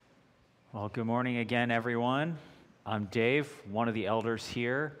Well, good morning again, everyone. I'm Dave, one of the elders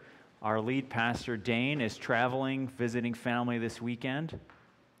here. Our lead pastor, Dane, is traveling, visiting family this weekend,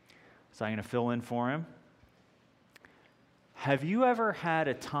 so I'm going to fill in for him. Have you ever had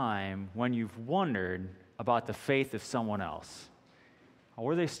a time when you've wondered about the faith of someone else?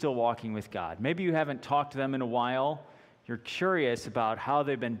 Or are they still walking with God? Maybe you haven't talked to them in a while. You're curious about how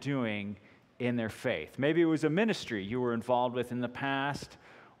they've been doing in their faith. Maybe it was a ministry you were involved with in the past,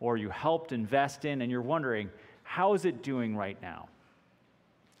 or you helped invest in, and you're wondering, how is it doing right now?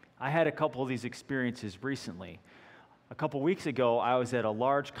 I had a couple of these experiences recently. A couple weeks ago, I was at a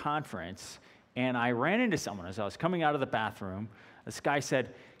large conference, and I ran into someone as I was coming out of the bathroom. This guy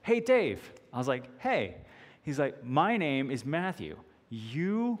said, "Hey, Dave." I was like, "Hey." He's like, "My name is Matthew.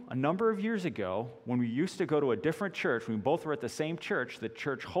 You, a number of years ago, when we used to go to a different church, we both were at the same church, the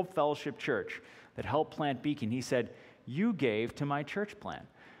church, Hope Fellowship Church, that helped plant Beacon," he said, "you gave to my church plant."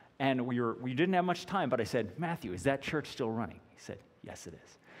 And we didn't have much time, but I said, "Matthew, is that church still running?" He said, "Yes, it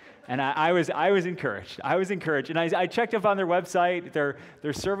is." And I was encouraged. I was encouraged. And I checked up on their website.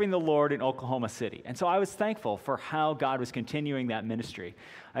 They're serving the Lord in Oklahoma City. And so I was thankful for how God was continuing that ministry.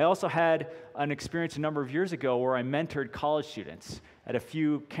 I also had an experience a number of years ago where I mentored college students at a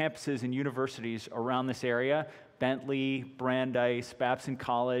few campuses and universities around this area, Bentley, Brandeis, Babson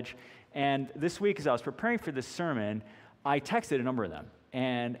College. And this week, as I was preparing for this sermon, I texted a number of them.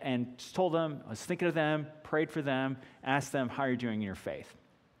 And just told them, I was thinking of them, prayed for them, asked them, how are you doing in your faith?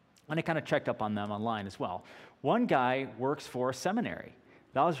 And I kind of checked up on them online as well. One guy works for a seminary.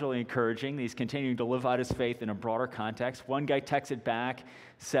 That was really encouraging. He's continuing to live out his faith in a broader context. One guy texted back,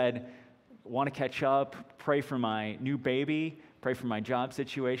 said, "Want to catch up, pray for my new baby, pray for my job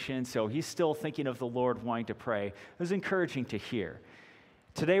situation." So he's still thinking of the Lord, wanting to pray. It was encouraging to hear.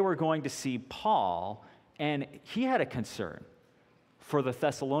 Today we're going to see Paul, and he had a concern for the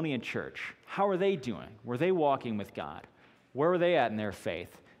Thessalonian church. How are they doing? Were they walking with God? Where were they at in their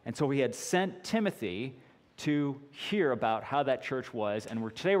faith? And so he had sent Timothy to hear about how that church was, and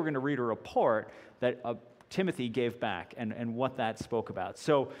today we're going to read a report that Timothy gave back and what that spoke about.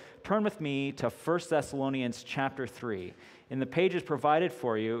 So turn with me to 1 Thessalonians chapter 3. In the pages provided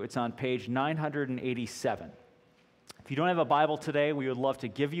for you, it's on page 987. If you don't have a Bible today, we would love to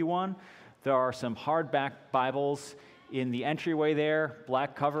give you one. There are some hardback Bibles in the entryway there,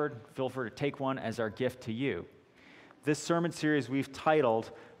 black covered. Feel free to take one as our gift to you. This sermon series we've titled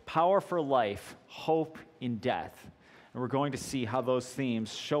Power for Life, Hope in Death. And we're going to see how those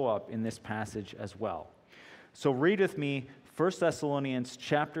themes show up in this passage as well. So read with me 1 Thessalonians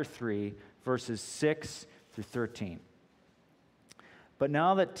chapter 3, verses 6 through 13. "But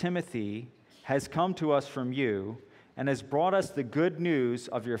now that Timothy has come to us from you and has brought us the good news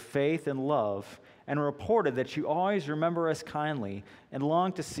of your faith and love, and reported that you always remember us kindly and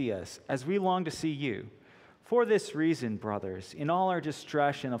long to see us, as we long to see you. For this reason, brothers, in all our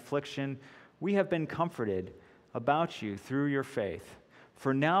distress and affliction, we have been comforted about you through your faith.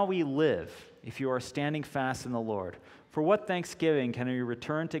 For now we live, if you are standing fast in the Lord. For what thanksgiving can we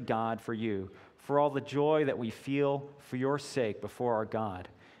return to God for you, for all the joy that we feel for your sake before our God,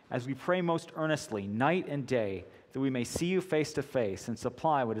 as we pray most earnestly, night and day, that we may see you face to face and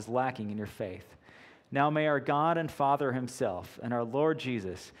supply what is lacking in your faith. Now may our God and Father himself and our Lord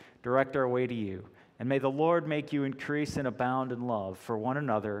Jesus direct our way to you, and may the Lord make you increase and abound in love for one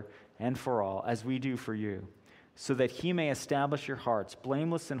another and for all, as we do for you, so that he may establish your hearts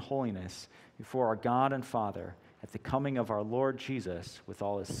blameless in holiness before our God and Father at the coming of our Lord Jesus with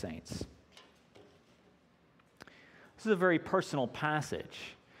all his saints." This is a very personal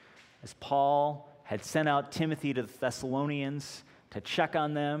passage. As Paul had sent out Timothy to the Thessalonians to check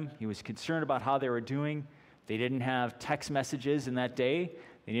on them. He was concerned about how they were doing. They didn't have text messages in that day.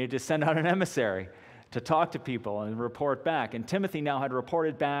 They needed to send out an emissary to talk to people and report back. And Timothy now had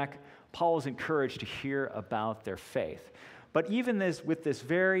reported back. Paul was encouraged to hear about their faith. But even with this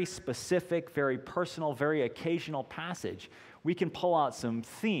very specific, very personal, very occasional passage, we can pull out some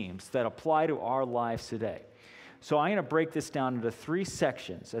themes that apply to our lives today. So I'm going to break this down into three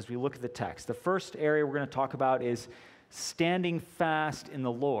sections as we look at the text. The first area we're going to talk about is standing fast in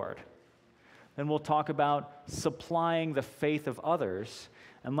the Lord. Then we'll talk about supplying the faith of others.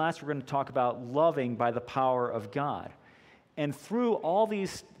 And last, we're going to talk about loving by the power of God. And through all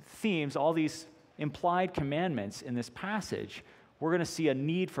these themes, all these implied commandments in this passage, we're going to see a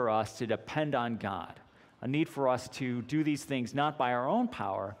need for us to depend on God, a need for us to do these things not by our own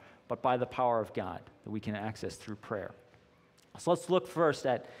power, but by the power of God that we can access through prayer. So let's look first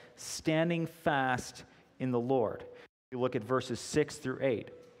at standing fast in the Lord. We look at verses 6 through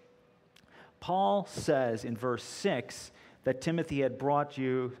 8. Paul says in verse 6 that Timothy had brought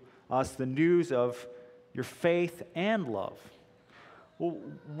you us the news of your faith and love. Well,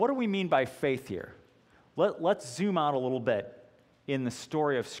 what do we mean by faith here? Let's zoom out a little bit in the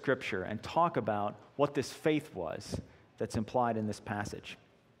story of Scripture and talk about what this faith was that's implied in this passage.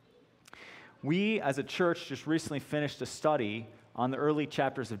 We, as a church, just recently finished a study on the early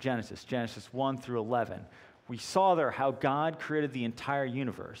chapters of Genesis, Genesis 1 through 11. We saw there how God created the entire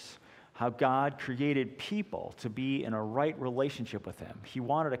universe, how God created people to be in a right relationship with Him. He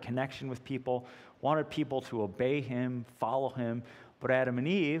wanted a connection with people, wanted people to obey Him, follow Him, but Adam and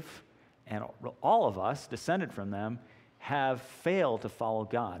Eve, and all of us, descended from them, have failed to follow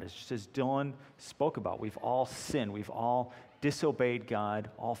God. It's just as Dylan spoke about. We've all sinned. We've all disobeyed God,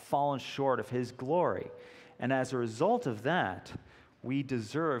 all fallen short of His glory. And as a result of that, we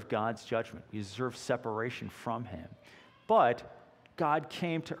deserve God's judgment. We deserve separation from Him. But God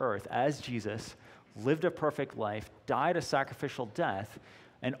came to earth as Jesus, lived a perfect life, died a sacrificial death,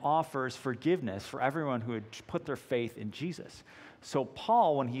 and offers forgiveness for everyone who had put their faith in Jesus. So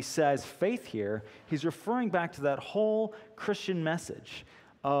Paul, when he says faith here, he's referring back to that whole Christian message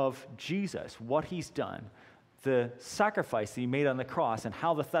of Jesus, what He's done, the sacrifice that He made on the cross, and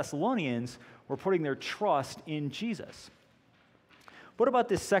how the Thessalonians were putting their trust in Jesus. What about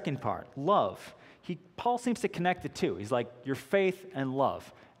this second part, love? Paul seems to connect the two. He's like, your faith and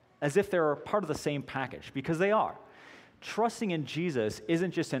love, as if they're part of the same package, because they are. Trusting in Jesus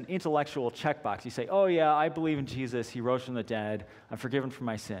isn't just an intellectual checkbox. You say, oh yeah, I believe in Jesus. He rose from the dead. I'm forgiven for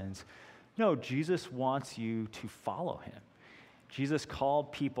my sins. No, Jesus wants you to follow Him. Jesus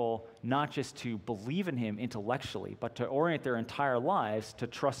called people not just to believe in Him intellectually, but to orient their entire lives to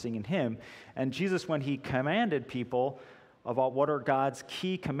trusting in Him. And Jesus, when He commanded people about what are God's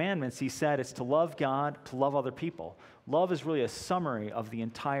key commandments, He said it's to love God, to love other people. Love is really a summary of the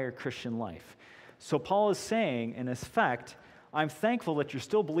entire Christian life. So Paul is saying, in effect, I'm thankful that you're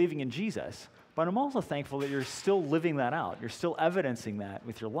still believing in Jesus, but I'm also thankful that you're still living that out. You're still evidencing that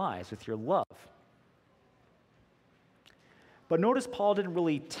with your lives, with your love. But notice Paul didn't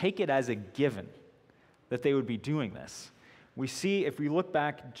really take it as a given that they would be doing this. We see, if we look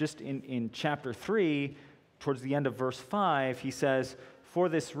back just in chapter 3, towards the end of verse 5, he says, for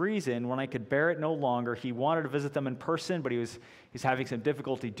this reason, when I could bear it no longer, he wanted to visit them in person, but he's having some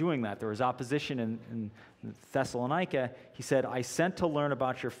difficulty doing that. There was opposition in Thessalonica. He said, I sent to learn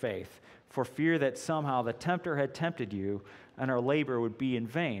about your faith, for fear that somehow the tempter had tempted you, and our labor would be in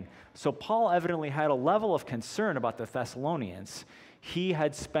vain. So Paul evidently had a level of concern about the Thessalonians. He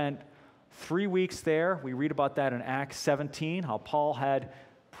had spent 3 weeks there. We read about that in Acts 17, how Paul had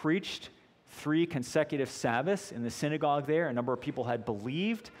preached 3 consecutive Sabbaths in the synagogue there. A number of people had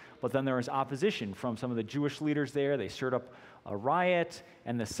believed, but then there was opposition from some of the Jewish leaders there. They stirred up a riot,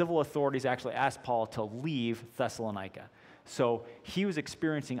 and the civil authorities actually asked Paul to leave Thessalonica. So he was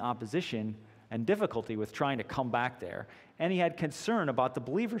experiencing opposition and difficulty with trying to come back there, and he had concern about the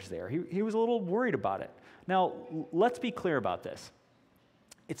believers there. He was a little worried about it. Now, let's be clear about this.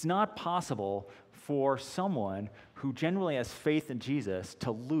 It's not possible for someone who genuinely has faith in Jesus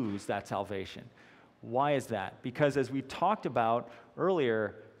to lose that salvation. Why is that? Because as we talked about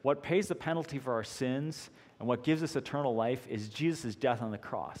earlier, what pays the penalty for our sins and what gives us eternal life is Jesus' death on the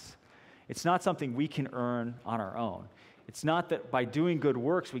cross. It's not something we can earn on our own. It's not that by doing good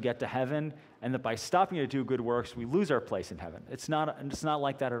works we get to heaven, and that by stopping to do good works we lose our place in heaven. It's not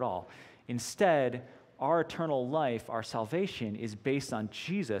like that at all. Instead, our eternal life, our salvation, is based on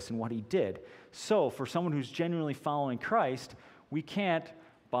Jesus and what He did. So for someone who's genuinely following Christ, we can't,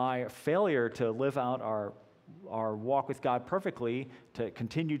 by failure to live out our walk with God perfectly, to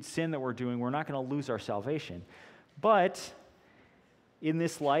continued sin that we're doing, we're not going to lose our salvation. But in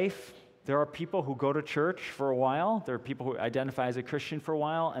this life, there are people who go to church for a while. There are people who identify as a Christian for a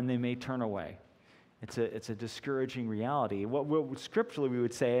while, and they may turn away. It's a discouraging reality. What scripturally we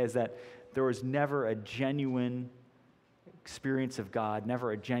would say is that there was never a genuine experience of God,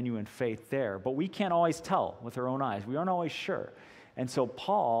 never a genuine faith there. But we can't always tell with our own eyes. We aren't always sure. And so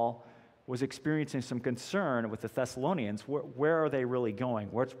Paul was experiencing some concern with the Thessalonians. Where are they really going?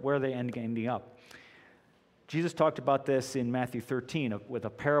 Where are they ending up? Jesus talked about this in Matthew 13 with a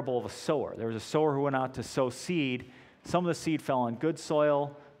parable of a sower. There was a sower who went out to sow seed. Some of the seed fell on good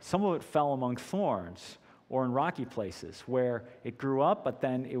soil. Some of it fell among thorns or in rocky places where it grew up, but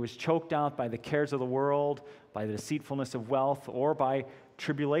then it was choked out by the cares of the world, by the deceitfulness of wealth, or by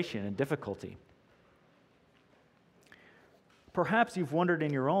tribulation and difficulty. Perhaps you've wondered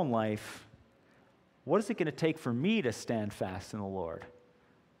in your own life, what is it going to take for me to stand fast in the Lord?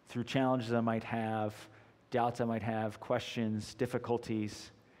 Through challenges I might have, doubts I might have, questions,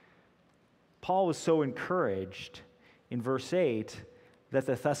 difficulties. Paul was so encouraged in verse 8 that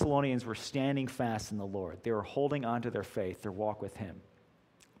the Thessalonians were standing fast in the Lord. They were holding on to their faith, their walk with him.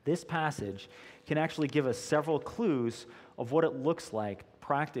 This passage can actually give us several clues of what it looks like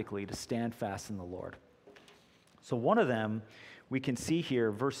practically to stand fast in the Lord. So one of them we can see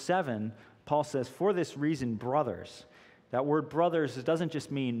here, verse 7, Paul says, "For this reason, brothers." That word brothers, it doesn't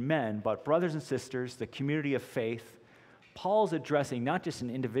just mean men, but brothers and sisters, the community of faith. Paul's addressing not just an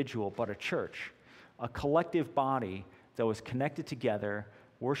individual, but a church, a collective body that was connected together,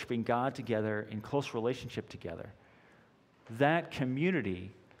 worshiping God together, in close relationship together. That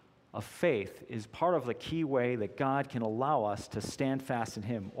community of faith is part of the key way that God can allow us to stand fast in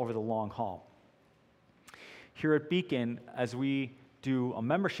him over the long haul. Here at Beacon, as we do a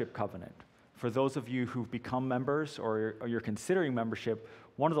membership covenant, for those of you who've become members or you're considering membership,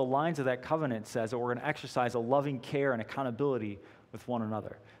 one of the lines of that covenant says that we're going to exercise a loving care and accountability with one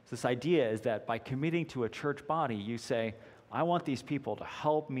another. So this idea is that by committing to a church body, you say, I want these people to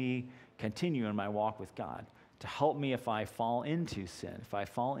help me continue in my walk with God, to help me if I fall into sin, if I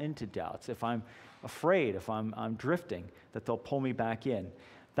fall into doubts, if I'm afraid, if I'm drifting, that they'll pull me back in.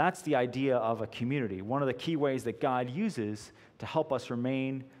 That's the idea of a community, one of the key ways that God uses to help us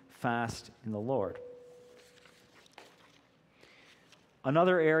remain fast in the Lord.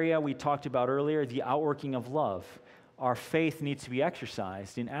 Another area we talked about earlier, the outworking of love. Our faith needs to be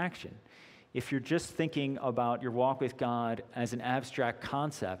exercised in action. If you're just thinking about your walk with God as an abstract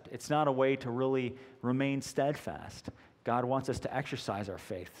concept, it's not a way to really remain steadfast. God wants us to exercise our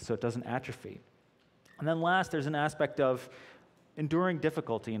faith so it doesn't atrophy. And then last, there's an aspect of enduring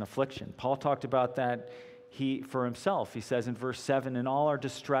difficulty and affliction. Paul talked about that for himself. He says in verse 7, in all our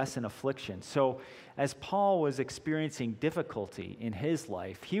distress and affliction. So as Paul was experiencing difficulty in his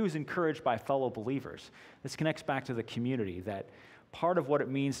life, he was encouraged by fellow believers. This connects back to the community, that part of what it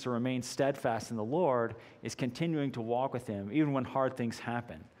means to remain steadfast in the Lord is continuing to walk with him even when hard things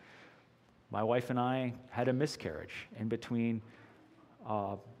happen. My wife and I had a miscarriage in between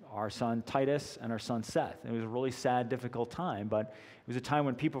our son Titus and our son Seth. It was a really sad, difficult time, but it was a time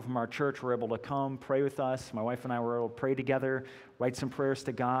when people from our church were able to come pray with us. My wife and I were able to pray together, write some prayers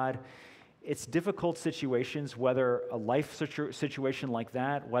to God. It's difficult situations, whether a life situation like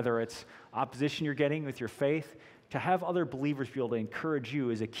that, whether it's opposition you're getting with your faith, to have other believers be able to encourage you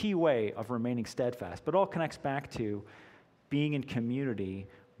is a key way of remaining steadfast. But it all connects back to being in community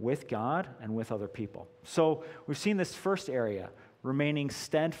with God and with other people. So we've seen this first area, remaining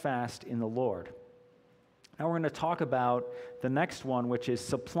steadfast in the Lord. Now we're going to talk about the next one, which is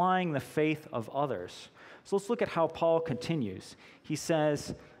supplying the faith of others. So let's look at how Paul continues. He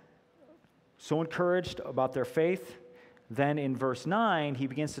says, so encouraged about their faith. Then in verse 9, he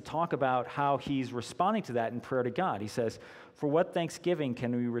begins to talk about how he's responding to that in prayer to God. He says, for what thanksgiving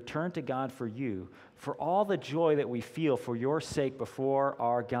can we return to God for you, for all the joy that we feel for your sake before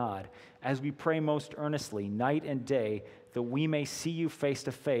our God, as we pray most earnestly, night and day, that we may see you face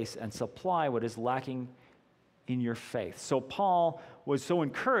to face and supply what is lacking in your faith. So Paul was so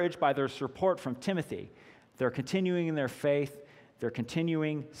encouraged by their support from Timothy. They're continuing in their faith. They're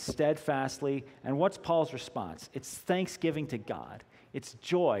continuing steadfastly. And what's Paul's response? It's thanksgiving to God. It's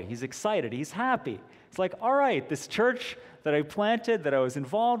joy. He's excited. He's happy. It's like, all right, this church that I planted, that I was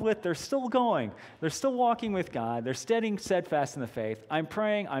involved with, they're still going. They're still walking with God. They're staying steadfast in the faith. I'm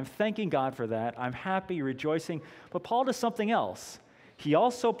praying. I'm thanking God for that. I'm happy, rejoicing. But Paul does something else. He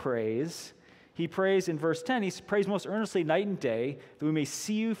also prays. He prays in verse 10, he prays most earnestly night and day that we may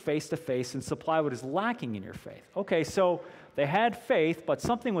see you face to face and supply what is lacking in your faith. Okay, so they had faith, but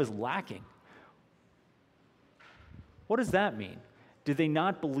something was lacking. What does that mean? Did they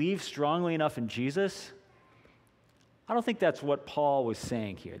not believe strongly enough in Jesus? I don't think that's what Paul was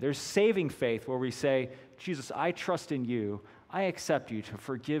saying here. There's saving faith where we say, Jesus, I trust in you. I accept you to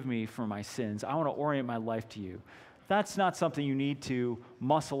forgive me for my sins. I want to orient my life to you. That's not something you need to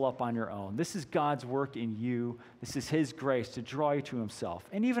muscle up on your own. This is God's work in you. This is his grace to draw you to himself.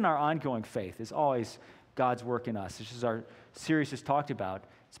 And even our ongoing faith is always God's work in us. This is our series has talked about.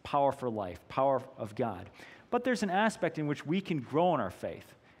 It's power for life, power of God. But there's an aspect in which we can grow in our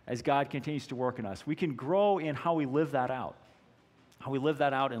faith as God continues to work in us. We can grow in how we live that out, how we live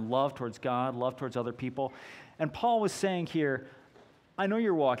that out in love towards God, love towards other people. And Paul was saying here, I know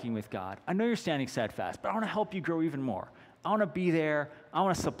you're walking with God. I know you're standing steadfast, but I want to help you grow even more. I want to be there. I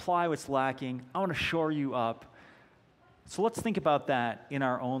want to supply what's lacking. I want to shore you up. So let's think about that in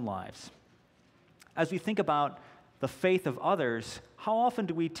our own lives. As we think about the faith of others, how often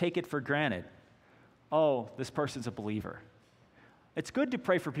do we take it for granted? Oh, this person's a believer. It's good to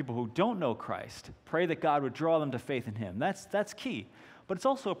pray for people who don't know Christ. Pray that God would draw them to faith in him. That's key. But it's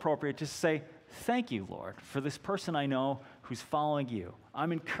also appropriate to say, thank you, Lord, for this person I know who's following you.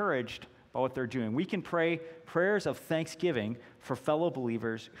 I'm encouraged by what they're doing. We can pray prayers of thanksgiving for fellow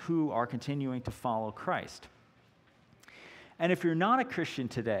believers who are continuing to follow Christ. And if you're not a Christian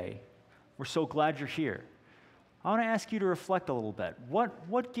today, we're so glad you're here. I want to ask you to reflect a little bit.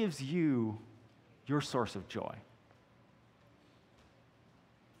 What gives you your source of joy?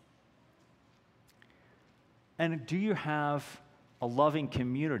 And do you have a loving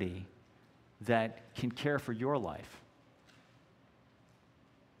community that can care for your life?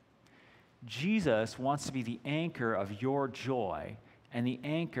 Jesus wants to be the anchor of your joy and the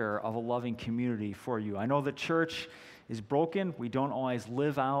anchor of a loving community for you. I know the church is broken. We don't always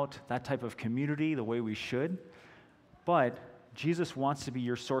live out that type of community the way we should. But Jesus wants to be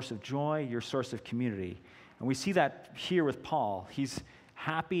your source of joy, your source of community. And we see that here with Paul. He's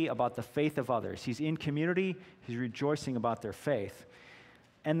happy about the faith of others. He's in community. He's rejoicing about their faith.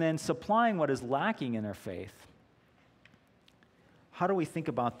 And then supplying what is lacking in their faith. How do we think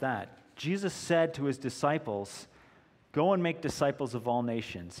about that? Jesus said to his disciples, "Go and make disciples of all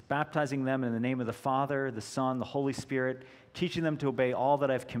nations, baptizing them in the name of the Father, the Son, the Holy Spirit, teaching them to obey all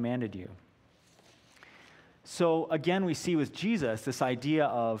that I've commanded you." So again, we see with Jesus this idea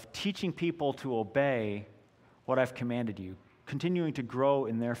of teaching people to obey what I've commanded you, continuing to grow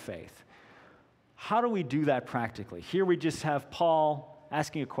in their faith. How do we do that practically? Here we just have Paul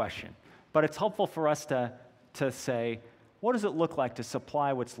asking a question, but it's helpful for us to say, what does it look like to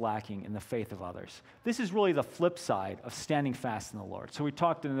supply what's lacking in the faith of others? This is really the flip side of standing fast in the Lord. So we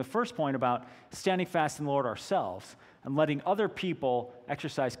talked in the first point about standing fast in the Lord ourselves and letting other people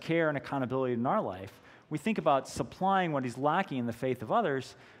exercise care and accountability in our life. We think about supplying what is lacking in the faith of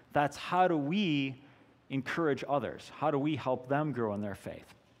others. That's how do we encourage others? How do we help them grow in their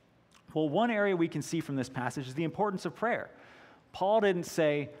faith? Well, one area we can see from this passage is the importance of prayer. Paul didn't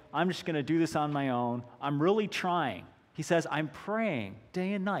say, I'm just going to do this on my own. I'm really trying. He says, I'm praying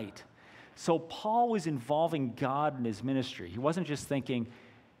day and night. So Paul was involving God in his ministry. He wasn't just thinking,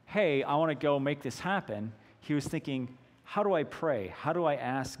 hey, I want to go make this happen. He was thinking, how do I pray? How do I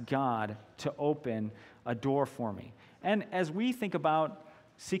ask God to open a door for me? And as we think about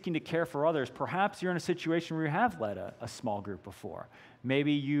seeking to care for others, perhaps you're in a situation where you have led a small group before.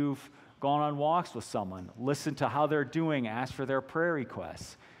 Maybe you've gone on walks with someone, listened to how they're doing, asked for their prayer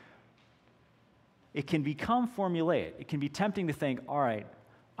requests. It can become formulaic. It can be tempting to think, all right,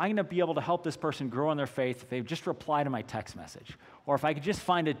 I'm going to be able to help this person grow in their faith if they just reply to my text message, or if I could just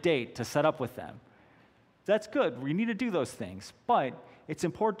find a date to set up with them. That's good. We need to do those things, but it's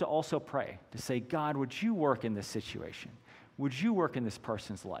important to also pray, to say, God, would you work in this situation? Would you work in this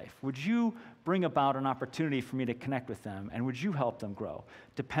person's life? Would you bring about an opportunity for me to connect with them, and would you help them grow?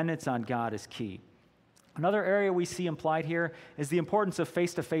 Dependence on God is key. Another area we see implied here is the importance of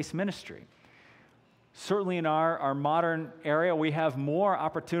face-to-face ministry. Certainly in our modern area, we have more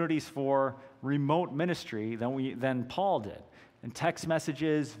opportunities for remote ministry than Paul did. And text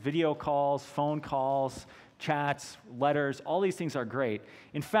messages, video calls, phone calls, chats, letters, all these things are great.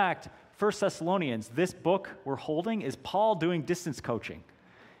 In fact, 1 Thessalonians, this book we're holding, is Paul doing distance coaching.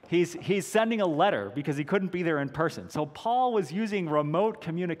 He's sending a letter because he couldn't be there in person. So Paul was using remote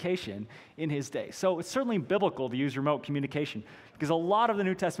communication in his day. So it's certainly biblical to use remote communication because a lot of the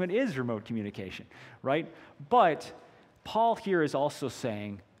New Testament is remote communication, right? But Paul here is also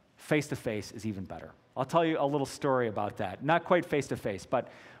saying face-to-face is even better. I'll tell you a little story about that. Not quite face-to-face, but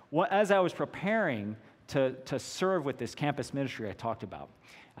as I was preparing to serve with this campus ministry I talked about,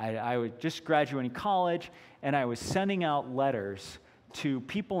 I was just graduating college, and I was sending out letters to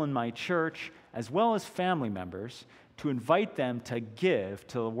people in my church as well as family members to invite them to give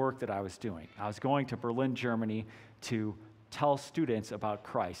to the work that I was doing. I was going to Berlin, Germany to tell students about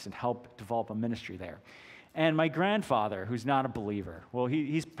Christ and help develop a ministry there. And my grandfather, who's not a believer, well,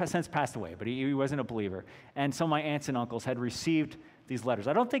 he's since passed away, but he wasn't a believer, and some of my aunts and uncles had received these letters.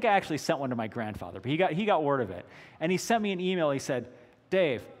 I don't think I actually sent one to my grandfather, but he got word of it. And he sent me an email. He said,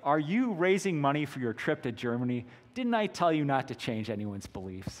 Dave, are you raising money for your trip to Germany? Didn't I tell you not to change anyone's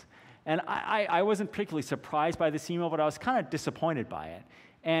beliefs? And I wasn't particularly surprised by this email, but I was kind of disappointed by it.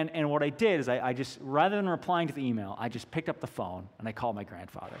 And what I did is I just, rather than replying to the email, I just picked up the phone and I called my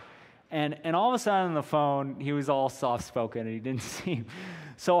grandfather. And all of a sudden on the phone, he was all soft-spoken and he didn't seem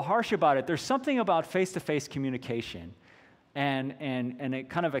so harsh about it. There's something about face-to-face communication and it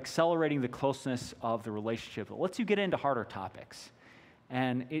kind of accelerating the closeness of the relationship. It lets you get into harder topics.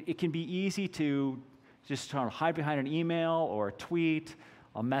 And it can be easy to just try to hide behind an email or a tweet,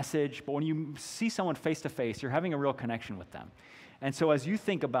 a message. But when you see someone face-to-face, you're having a real connection with them. And so as you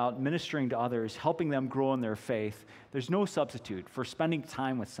think about ministering to others, helping them grow in their faith, there's no substitute for spending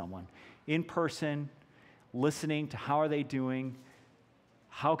time with someone in person listening to how are they doing,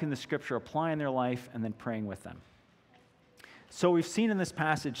 how can the Scripture apply in their life, and then praying with them. So we've seen in this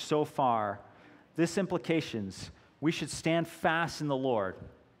passage so far, this implications, we should stand fast in the Lord.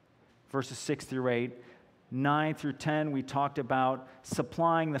 Verses 6 through 8. 9 through 10, we talked about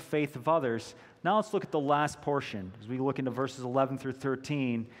supplying the faith of others. Now let's look at the last portion as we look into verses 11 through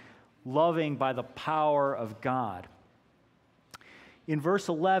 13, loving by the power of God. In verse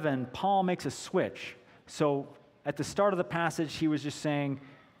 11, Paul makes a switch. So at the start of the passage, he was just saying,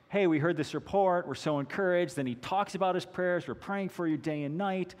 hey, we heard this report, we're so encouraged. Then he talks about his prayers, we're praying for you day and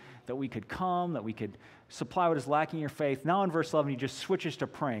night, that we could come, that we could supply what is lacking in your faith. Now in verse 11, he just switches to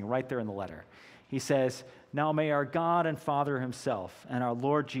praying right there in the letter. He says, now may our God and Father himself and our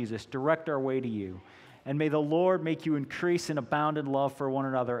Lord Jesus direct our way to you, and may the Lord make you increase and abound in love for one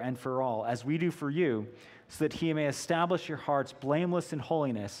another and for all, as we do for you, so that he may establish your hearts blameless in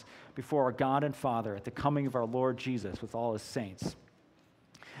holiness before our God and Father at the coming of our Lord Jesus with all his saints.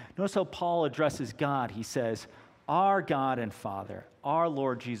 Notice how Paul addresses God. He says, our God and Father, our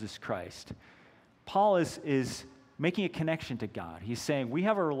Lord Jesus Christ. Paul is making a connection to God. He's saying we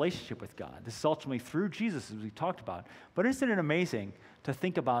have a relationship with God. This is ultimately through Jesus, as we talked about. But isn't it amazing to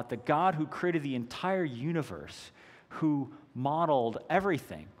think about the God who created the entire universe, who modeled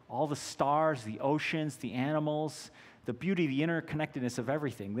everything, all the stars, the oceans, the animals, the beauty, the interconnectedness of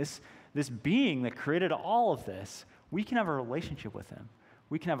everything. This being that created all of this, we can have a relationship with him.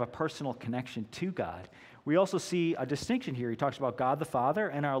 We can have a personal connection to God. We also see a distinction here. He talks about God the Father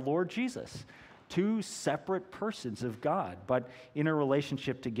and our Lord Jesus. Two separate persons of God, but in a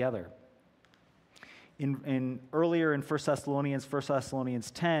relationship together. Earlier in 1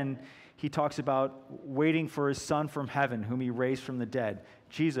 Thessalonians 10, he talks about waiting for his Son from heaven, whom he raised from the dead,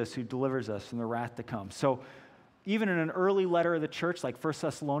 Jesus, who delivers us from the wrath to come. So even in an early letter of the church like 1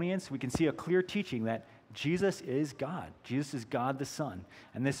 Thessalonians, we can see a clear teaching that Jesus is God. Jesus is God the Son.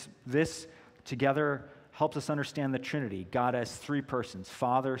 And this together helps us understand the Trinity. God has three persons,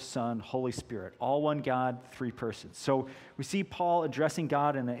 Father, Son, Holy Spirit. All one God, three persons. So we see Paul addressing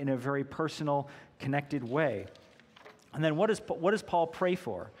God in a very personal, connected way. And then what does Paul pray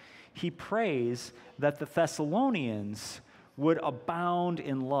for? He prays that the Thessalonians would abound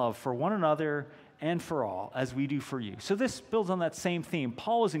in love for one another and for all, as we do for you. So this builds on that same theme.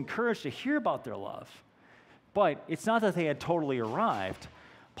 Paul was encouraged to hear about their love, but it's not that they had totally arrived.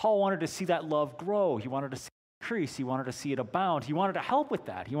 Paul wanted to see that love grow. He wanted to see it increase. He wanted to see it abound. He wanted to help with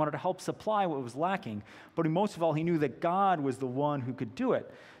that. He wanted to help supply what was lacking. But most of all, he knew that God was the one who could do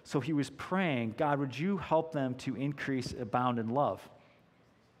it. So he was praying, God, would you help them to increase, abound in love?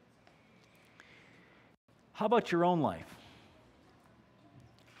 How about your own life?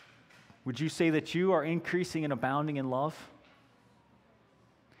 Would you say that you are increasing and abounding in love?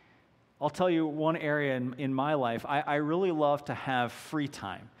 I'll tell you one area in my life. I really love to have free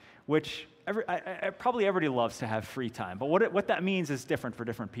time, which probably everybody loves to have free time. But what that means is different for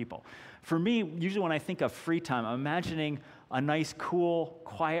different people. For me, usually when I think of free time, I'm imagining a nice, cool,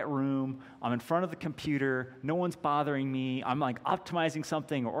 quiet room. I'm in front of the computer. No one's bothering me. I'm like optimizing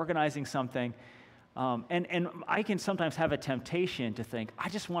something or organizing something. And I can sometimes have a temptation to think, I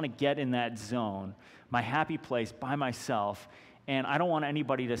just want to get in that zone, my happy place by myself, and I don't want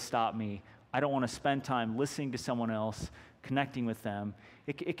anybody to stop me. I don't want to spend time listening to someone else, connecting with them.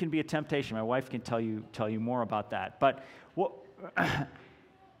 It can be a temptation. My wife can tell you more about that. But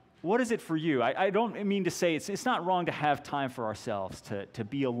what is it for you? I don't mean to say it's not wrong to have time for ourselves, to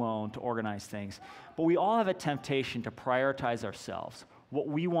be alone, to organize things. But we all have a temptation to prioritize ourselves, what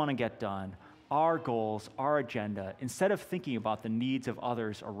we want to get done, our goals, our agenda, instead of thinking about the needs of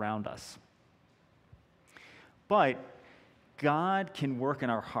others around us. But God can work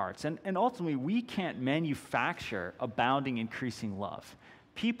in our hearts, and ultimately we can't manufacture abounding, increasing love.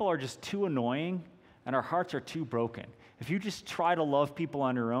 People are just too annoying, and our hearts are too broken. If you just try to love people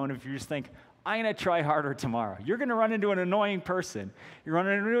on your own, if you just think, I'm going to try harder tomorrow, you're going to run into an annoying person. You're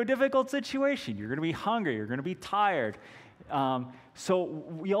running into a difficult situation. You're going to be hungry. You're going to be tired. So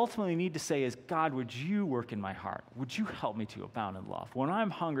we ultimately need to say is, God, would you work in my heart? Would you help me to abound in love? When I'm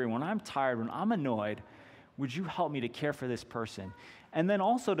hungry, when I'm tired, when I'm annoyed, would you help me to care for this person? And then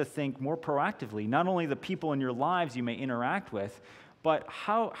also to think more proactively, not only the people in your lives you may interact with, but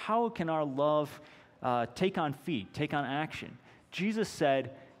how can our love take on feet, take on action? Jesus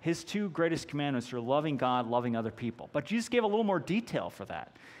said his two greatest commandments are loving God, loving other people. But Jesus gave a little more detail for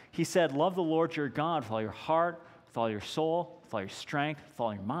that. He said, love the Lord your God with all your heart, with all your soul, with all your strength, with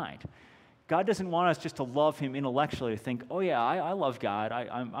all your mind. God doesn't want us just to love him intellectually, to think, oh yeah, I love God,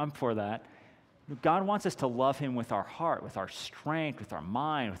 I'm for that. God wants us to love him with our heart, with our strength, with our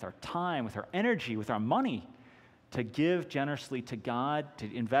mind, with our time, with our energy, with our money, to give generously to God,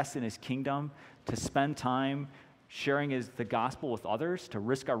 to invest in his kingdom, to spend time sharing the gospel with others, to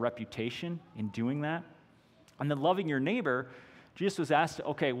risk our reputation in doing that. And then loving your neighbor, Jesus was asked,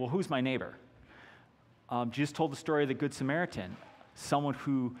 okay, well, who's my neighbor? Jesus told the story of the Good Samaritan, someone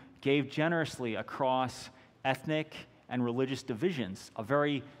who gave generously across ethnic and religious divisions, a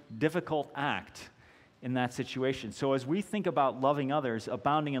very difficult act in that situation. So as we think about loving others,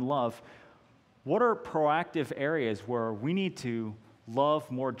 abounding in love, what are proactive areas where we need to love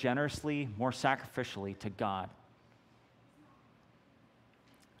more generously, more sacrificially to God?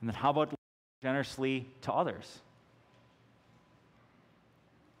 And then how about loving generously to others?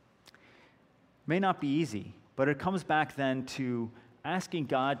 It may not be easy, but it comes back then to asking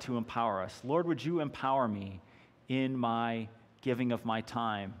God to empower us. Lord, would you empower me in my giving of my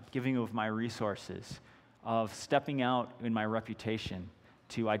time, giving of my resources, of stepping out in my reputation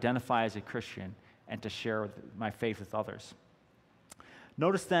to identify as a Christian and to share my faith with others.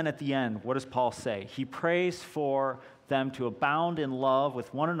 Notice then at the end, what does Paul say? He prays for them to abound in love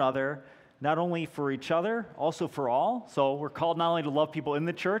with one another, not only for each other, also for all. So we're called not only to love people in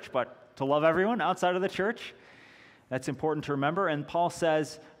the church, but to love everyone outside of the church. That's important to remember. And Paul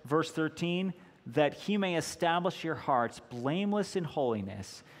says, verse 13, that he may establish your hearts blameless in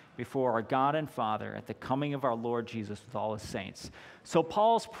holiness before our God and Father at the coming of our Lord Jesus with all his saints. So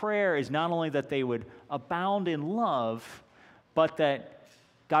Paul's prayer is not only that they would abound in love, but that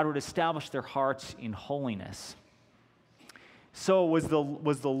God would establish their hearts in holiness. So was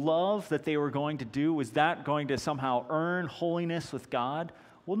the love that they were going to do, was that going to somehow earn holiness with God?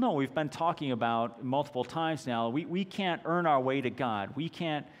 Well, no, we've been talking about multiple times now, we can't earn our way to God. We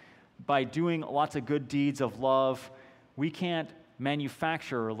can't, by doing lots of good deeds of love, we can't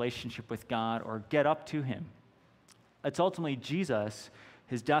manufacture a relationship with God or get up to him. It's ultimately Jesus,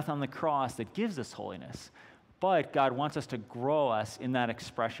 his death on the cross, that gives us holiness. But God wants us to grow us in that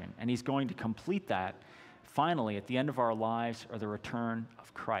expression, and he's going to complete that finally at the end of our lives or the return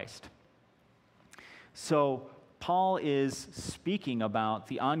of Christ. So Paul is speaking about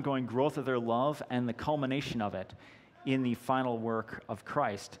the ongoing growth of their love and the culmination of it in the final work of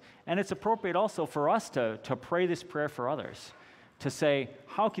Christ. And it's appropriate also for us to pray this prayer for others, to say,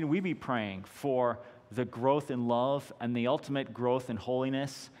 how can we be praying for the growth in love and the ultimate growth in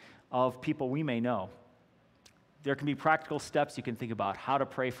holiness of people we may know? There can be practical steps you can think about how to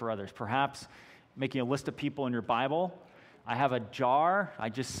pray for others. Perhaps making a list of people in your Bible. I have a jar I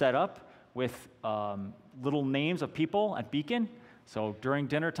just set up with little names of people at Beacon. So during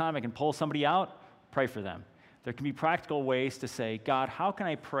dinner time, I can pull somebody out, pray for them. There can be practical ways to say, God, how can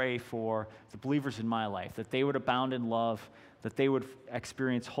I pray for the believers in my life, that they would abound in love, that they would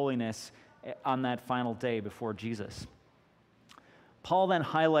experience holiness on that final day before Jesus? Paul then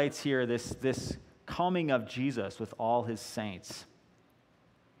highlights here this coming of Jesus with all his saints.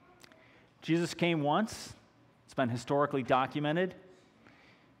 Jesus came once. It's been historically documented.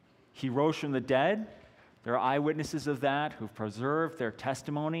 He rose from the dead. There are eyewitnesses of that who've preserved their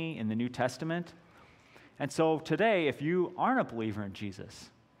testimony in the New Testament. And so today, if you aren't a believer in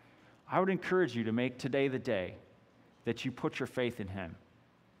Jesus, I would encourage you to make today the day that you put your faith in him,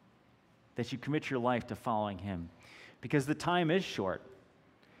 that you commit your life to following him, because the time is short.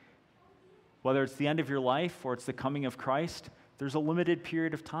 Whether it's the end of your life or it's the coming of Christ, there's a limited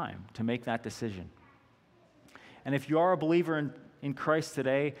period of time to make that decision. And if you are a believer in Christ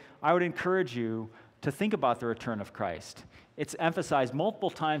today, I would encourage you to think about the return of Christ. It's emphasized multiple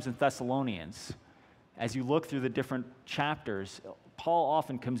times in Thessalonians. As you look through the different chapters, Paul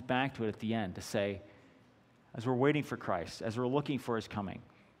often comes back to it at the end to say, as we're waiting for Christ, as we're looking for his coming,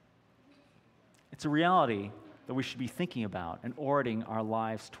 it's a reality that we should be thinking about and orienting our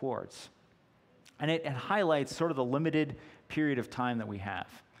lives towards. And it highlights sort of the limited period of time that we have.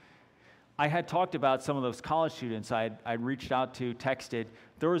 I had talked about some of those college students I'd reached out to, texted.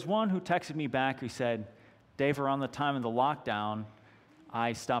 There was one who texted me back who said, Dave, around the time of the lockdown,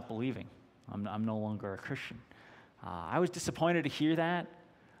 I stopped believing. I'm no longer a Christian. I was disappointed to hear that.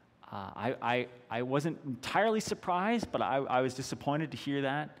 I wasn't entirely surprised, but I was disappointed to hear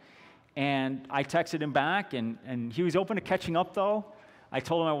that. And I texted him back, and he was open to catching up, though. I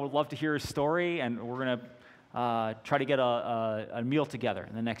told him I would love to hear his story, and we're going to try to get a meal together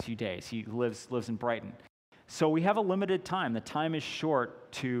in the next few days. He lives in Brighton. So we have a limited time. The time is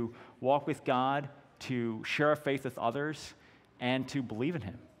short to walk with God, to share our faith with others, and to believe in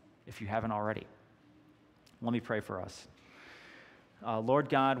him, if you haven't already. Let me pray for us. Lord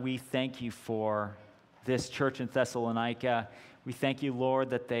God, we thank you for this church in Thessalonica. We thank you, Lord,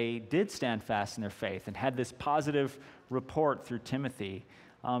 that they did stand fast in their faith and had this positive report through Timothy.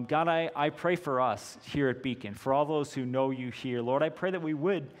 God, I pray for us here at Beacon, for all those who know you here. Lord, I pray that we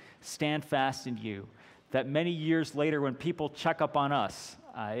would stand fast in you, that many years later when people check up on us,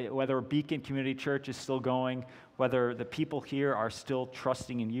 whether Beacon Community Church is still going, whether the people here are still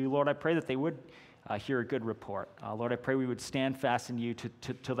trusting in you, Lord, I pray that they would hear a good report. Lord, I pray we would stand fast in you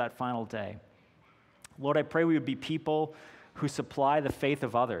till that final day. Lord, I pray we would be people who supply the faith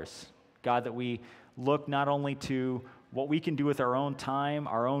of others. God, that we look not only to what we can do with our own time,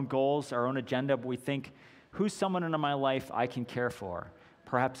 our own goals, our own agenda, but we think, who's someone in my life I can care for?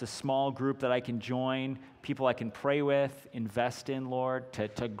 Perhaps a small group that I can join, people I can pray with, invest in, Lord,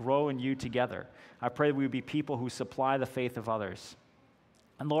 to grow in you together. I pray we would be people who supply the faith of others.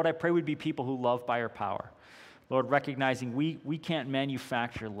 And Lord, I pray we'd be people who love by your power. Lord, recognizing we can't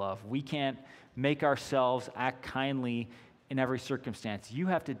manufacture love. We can't make ourselves act kindly in every circumstance. You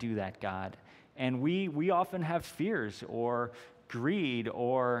have to do that, God. And we often have fears or greed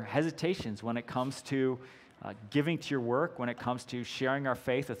or hesitations when it comes to giving to your work, when it comes to sharing our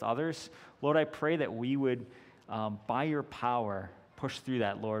faith with others. Lord, I pray that we would, by your power, push through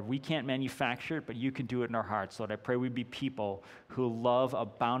that, Lord. We can't manufacture it, but you can do it in our hearts. Lord, I pray we'd be people who love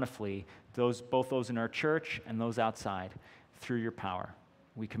bountifully both those in our church and those outside through your power.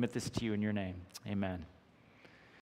 We commit this to you in your name. Amen.